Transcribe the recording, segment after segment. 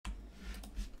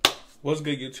What's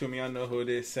good, YouTube? Me, I know who it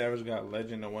is. Savage got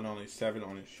Legend, the one only 7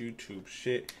 on his YouTube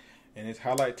shit. And his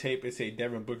highlight tape, it say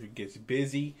Devin Booker gets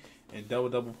busy and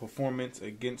double performance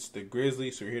against the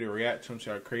Grizzlies. So we're here to react to him, see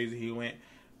how crazy he went.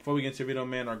 Before we get to the video,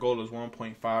 man, our goal is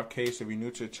 1.5K. So if you're new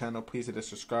to the channel, please hit the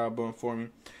subscribe button for me.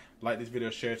 Like this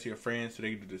video, share it to your friends so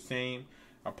they can do the same.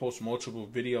 I post multiple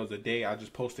videos a day. I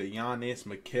just posted Giannis,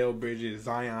 Mikal Bridges,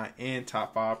 Zion, and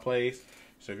top 5 plays.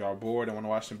 So if y'all bored and want to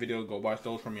watch some videos, go watch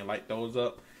those from me and light those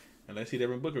up. And let's see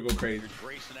Devin Booker go crazy.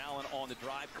 Grayson Allen on the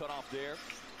drive, cut off there.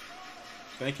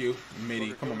 Thank you,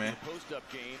 Mitty. Come on, man. Post-up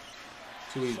game.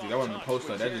 Too easy. That wasn't a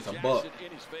post-up. That's just a buck.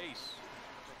 In his face.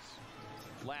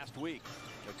 Last week,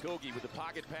 Okogie with the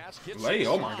pocket pass. Lay,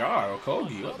 oh my God,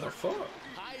 Okogie, what the fuck?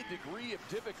 High degree of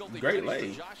difficulty. Great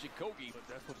lay. Josh Okogie. But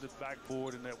that's what this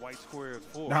backboard and that white square is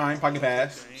for. 9, pocket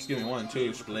pass. Excuse me, 1,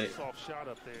 2, split. Soft shot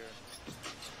up there.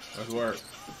 Let's work.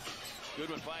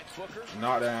 Goodwin finds Booker.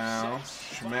 Knock down.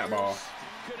 Schmat ball.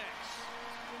 Connects.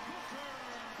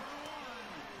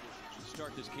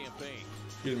 Start this campaign.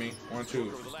 Excuse me. 1,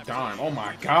 2. Dime. Oh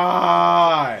my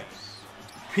God.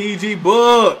 PG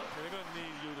Book.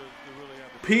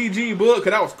 PG Book.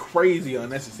 Cause that was crazy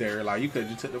unnecessary. Like you could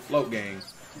have just took the float game.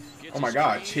 Oh my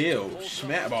God. Chill.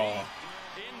 Schmat ball.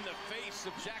 In the face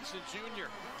of Jackson Jr.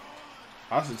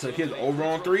 I should took his over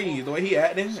on 3s. The way he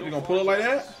acting. Is he gonna pull it like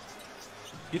that?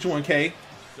 Get you 1K.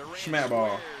 Schmat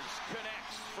ball.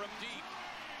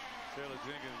 Taylor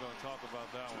Jenkins is going to talk about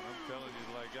that one. I'm telling you,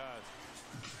 like, guys,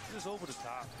 just over the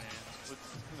top, man. But,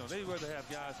 you know, they'd rather have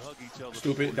guys hug each other.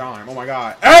 Stupid dime. Oh my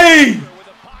God. Hey!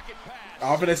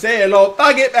 I'm gonna say a little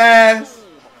pocket pass.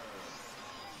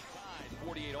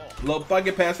 Little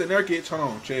pocket pass to Nurkic. Hold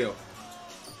on, chill.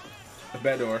 The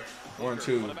back door. 1,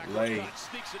 2. Lay.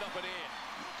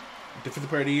 Defensive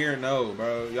player of the year? No,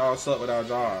 bro. Y'all suck without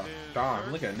y'all.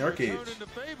 Dime. Look at Nurkic.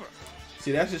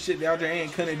 See, that's the shit that DeAndre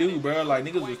ain't couldn't do, bro. Like,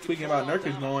 niggas was tweaking about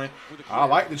Nurkic going, I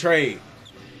like the trade.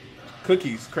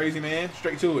 Cookies. Crazy, man.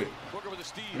 Straight to it.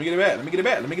 Let me get it back. Let me get it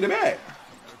back. Let me get it back.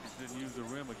 Didn't use the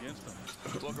rim against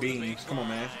them. Beans. Come on,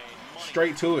 man.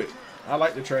 Straight to it. I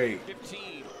like the trade.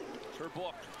 15 per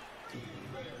book.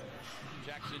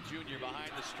 Jackson Jr.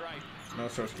 behind the stripe. No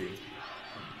Sirski.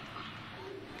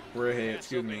 We're ahead.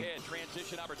 Excuse me.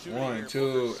 1,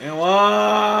 2, and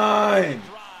 1.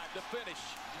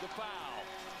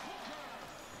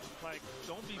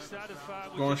 Don't be satisfied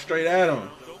with Going straight at him.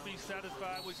 Don't be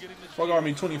satisfied with getting the Fuck on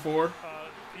me, 24.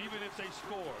 even if they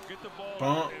score, get the ball.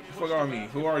 Bump. Fuck on me.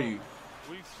 Who are you?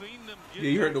 We've seen them get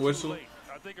Yeah, you heard the whistle.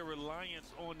 I think a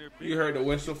reliance on their You heard the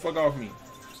whistle. Fuck off me.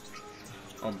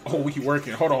 Oh, we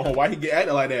working. Hold on. Why he get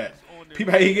acting like that?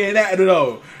 People, how he getting acted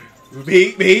though?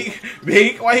 Beak.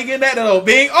 Why he getting acted though?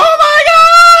 Beak. Oh my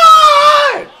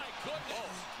God!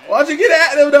 Why'd you get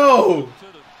active though?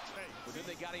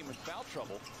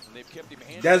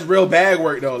 That's real bag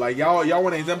work though. Like y'all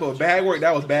want an example of bag work?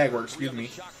 That was bag work. Excuse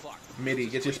me. Mitty,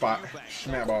 get your spot.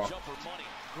 Schmat ball.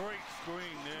 Great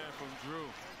screen there from Drew.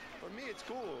 For me, it's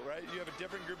cool, right? You have a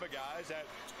different group of guys that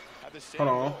have the same Hold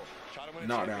on. goal. Try to win a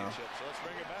Knock down. championship, so let's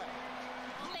bring it back.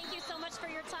 Thank you so much for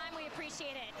your time. We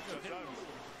appreciate it.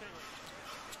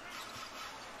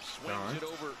 Swings it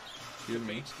over. Excuse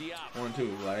me. 1,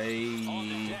 2.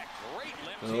 Lay.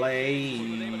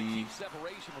 Lay.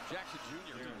 Separation with Jackson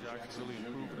Jr. Jackson really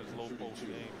improved his low post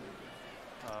game.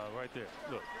 Right there.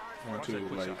 Look. 1, 2.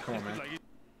 Like, come on, man.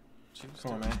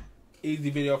 Come on, man. Easy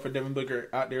video for Devin Booker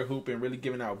out there hooping, really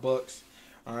giving out bucks.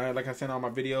 All right, like I said in all my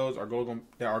videos, our goal is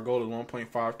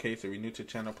 1.5K. So if you're new to the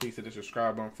channel, please hit the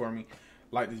subscribe button for me.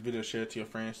 Like this video, share it to your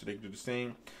friends so they can do the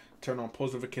same. Turn on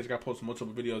post notifications. I post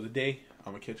multiple videos a day.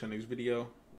 I'm gonna catch you on the next video.